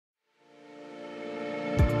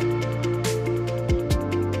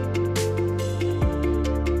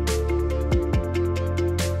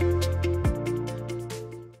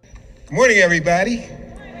Morning, everybody.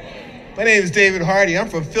 My name is David Hardy. I'm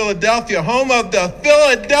from Philadelphia, home of the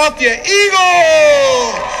Philadelphia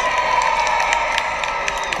Eagles.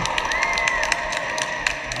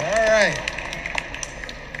 All right.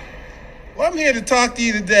 Well, I'm here to talk to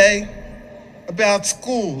you today about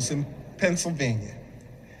schools in Pennsylvania.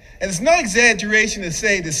 And it's no exaggeration to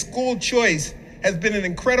say that school choice has been an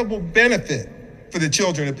incredible benefit for the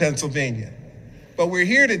children of Pennsylvania. But we're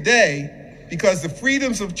here today because the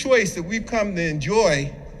freedoms of choice that we've come to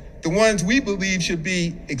enjoy, the ones we believe should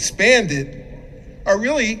be expanded, are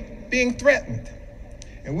really being threatened.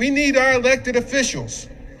 And we need our elected officials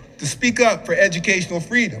to speak up for educational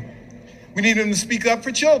freedom. We need them to speak up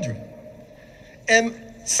for children. And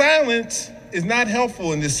silence is not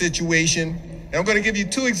helpful in this situation, and I'm going to give you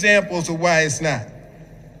two examples of why it's not.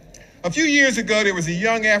 A few years ago, there was a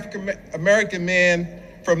young African-American man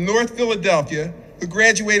from North Philadelphia who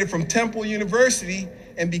graduated from Temple University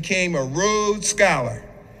and became a Rhodes Scholar,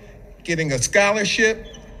 getting a scholarship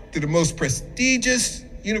to the most prestigious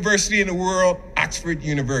university in the world, Oxford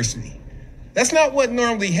University. That's not what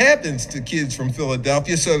normally happens to kids from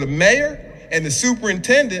Philadelphia, so the mayor and the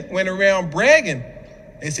superintendent went around bragging.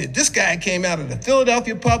 They said, this guy came out of the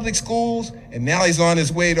Philadelphia public schools, and now he's on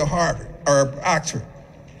his way to Harvard, or Oxford.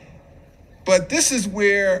 But this is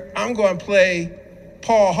where I'm going to play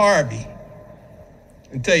Paul Harvey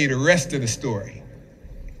and tell you the rest of the story.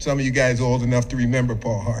 Some of you guys are old enough to remember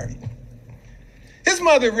Paul Harvey. His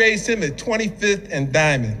mother raised him at 25th and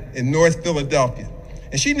Diamond in North Philadelphia,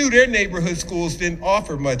 and she knew their neighborhood schools didn't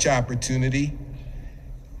offer much opportunity,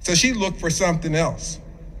 so she looked for something else.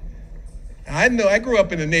 I grew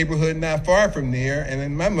up in a neighborhood not far from there, and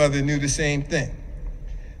then my mother knew the same thing.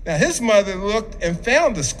 Now, his mother looked and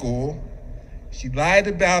found a school. She lied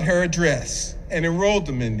about her address and enrolled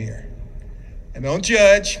them in there. And don't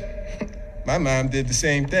judge, my mom did the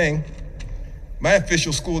same thing. My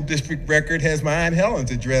official school district record has my Aunt Helen's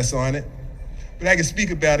address on it, but I can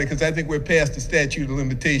speak about it because I think we're past the statute of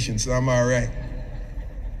limitations, so I'm all right.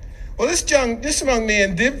 Well, this young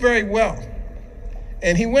man did very well,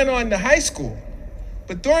 and he went on to high school.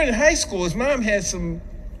 But during high school, his mom had some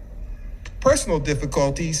personal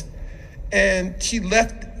difficulties, and she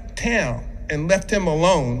left town and left him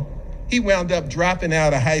alone. He wound up dropping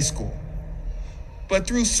out of high school. But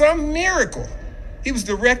through some miracle, he was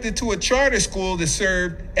directed to a charter school that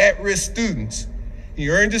served at-risk students. He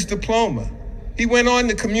earned his diploma. He went on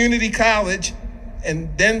to community college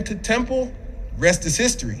and then to Temple. The rest is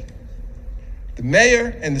history. The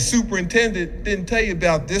mayor and the superintendent didn't tell you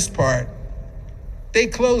about this part. They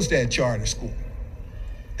closed that charter school.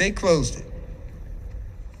 They closed it.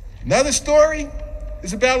 Another story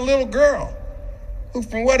is about a little girl who,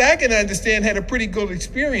 from what I can understand, had a pretty good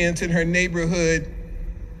experience in her neighborhood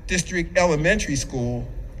district elementary school,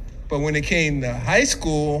 but when it came to high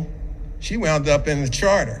school, she wound up in the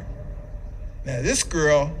charter. Now, this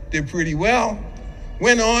girl did pretty well,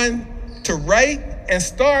 went on to write and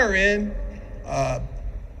star in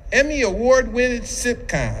Emmy Award-winning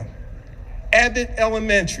sitcom, Abbott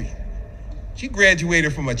Elementary. She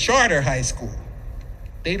graduated from a charter high school.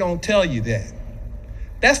 They don't tell you that.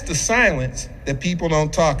 That's the silence that people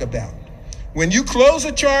don't talk about. When you close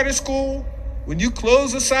a charter school, when you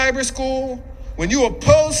close a cyber school, when you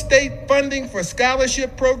oppose state funding for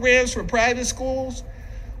scholarship programs for private schools,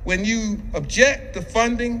 when you object to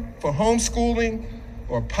funding for homeschooling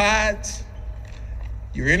or pods,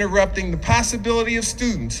 you're interrupting the possibility of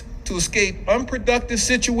students to escape unproductive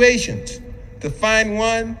situations to find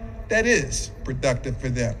one that is productive for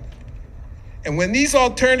them. And when these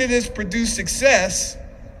alternatives produce success,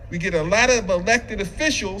 we get a lot of elected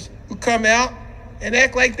officials who come out and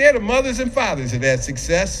act like they're the mothers and fathers of that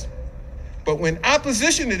success. But when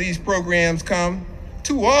opposition to these programs come,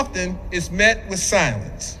 too often it's met with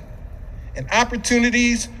silence. And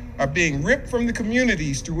opportunities are being ripped from the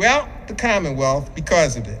communities throughout the Commonwealth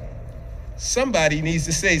because of it. Somebody needs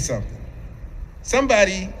to say something.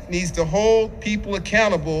 Somebody needs to hold people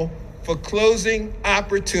accountable for closing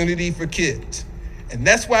opportunity for kids. And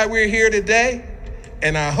that's why we're here today.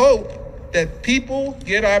 And I hope that people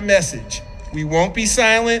get our message. We won't be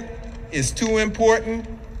silent. It's too important.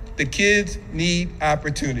 The kids need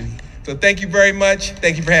opportunity. So thank you very much.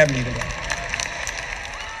 Thank you for having me today.